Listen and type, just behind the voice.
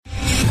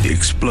The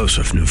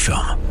explosive new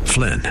film,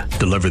 Flynn,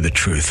 Deliver the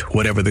Truth,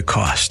 Whatever the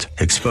Cost,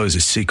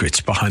 exposes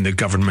secrets behind the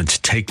government's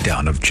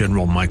takedown of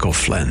General Michael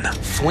Flynn.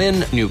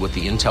 Flynn knew what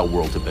the intel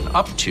world had been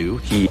up to.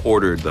 He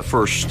ordered the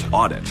first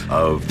audit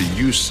of the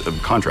use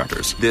of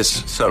contractors.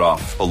 This set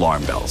off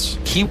alarm bells.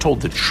 He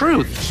told the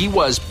truth. He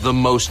was the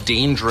most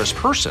dangerous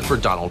person for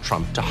Donald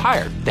Trump to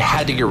hire. They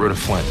had to get rid of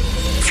Flynn.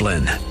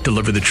 Flynn,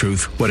 Deliver the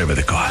Truth, Whatever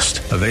the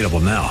Cost. Available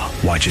now.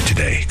 Watch it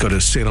today. Go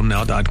to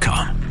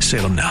salemnow.com.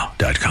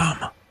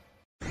 salemnow.com.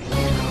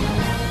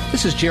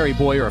 This is Jerry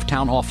Bowyer of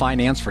Town Hall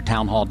Finance for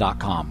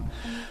townhall.com.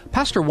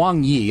 Pastor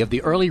Wang Yi of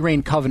the Early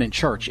Rain Covenant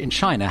Church in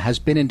China has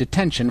been in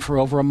detention for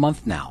over a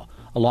month now,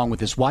 along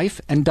with his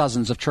wife and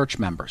dozens of church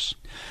members.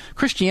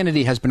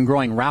 Christianity has been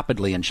growing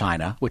rapidly in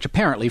China, which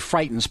apparently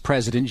frightens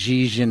President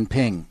Xi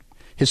Jinping.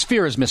 His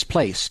fear is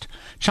misplaced.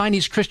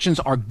 Chinese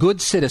Christians are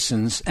good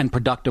citizens and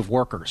productive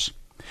workers.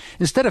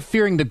 Instead of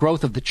fearing the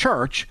growth of the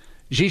church,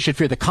 Xi should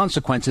fear the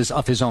consequences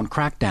of his own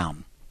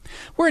crackdown.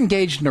 We're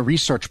engaged in a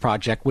research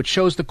project which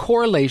shows the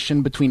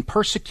correlation between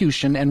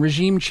persecution and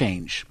regime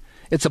change.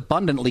 It's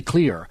abundantly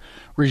clear.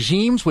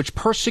 Regimes which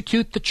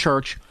persecute the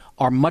church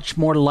are much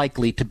more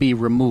likely to be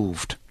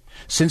removed.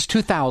 Since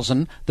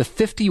 2000, the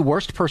 50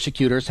 worst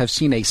persecutors have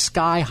seen a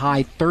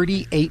sky-high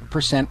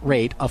 38%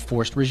 rate of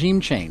forced regime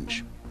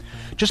change.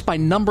 Just by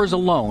numbers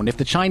alone, if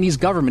the Chinese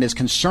government is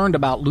concerned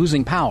about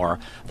losing power,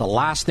 the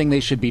last thing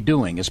they should be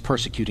doing is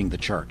persecuting the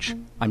church.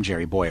 I'm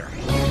Jerry Bowyer.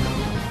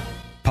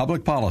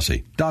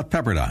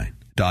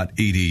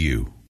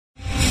 publicpolicy.pepperdine.edu.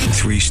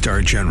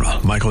 3-star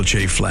General Michael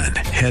J. Flynn,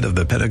 head of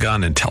the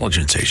Pentagon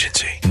Intelligence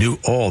Agency, knew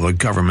all the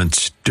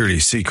government's dirty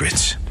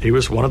secrets. He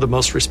was one of the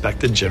most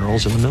respected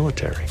generals in the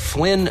military.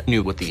 Flynn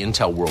knew what the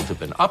intel world had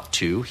been up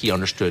to. He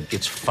understood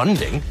its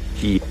funding.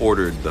 He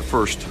ordered the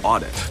first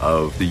audit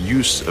of the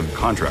use of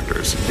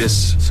contractors.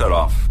 This set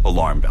off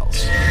alarm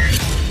bells.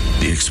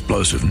 The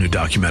explosive new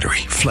documentary,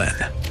 Flynn,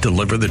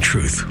 Deliver the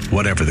Truth,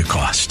 Whatever the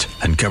Cost,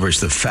 uncovers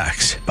the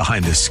facts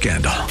behind this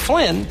scandal.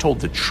 Flynn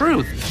told the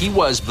truth. He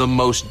was the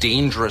most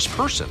dangerous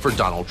person for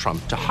Donald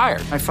Trump to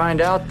hire. I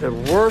find out the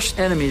worst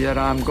enemy that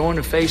I'm going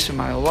to face in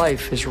my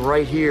life is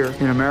right here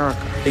in America.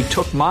 They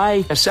took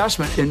my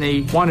assessment and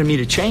they wanted me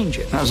to change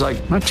it. And I was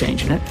like, I'm not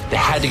changing it. They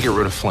had to get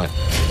rid of Flynn.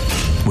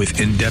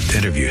 With in-depth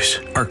interviews,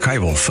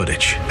 archival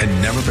footage,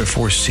 and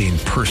never-before-seen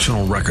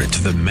personal records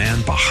of the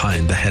man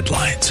behind the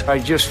headlines. I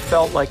just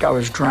felt like I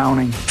was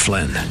drowning.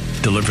 Flynn,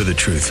 Deliver the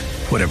Truth,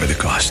 Whatever the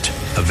Cost.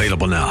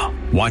 Available now.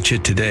 Watch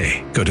it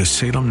today. Go to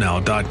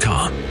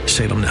salemnow.com.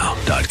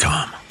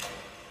 salemnow.com.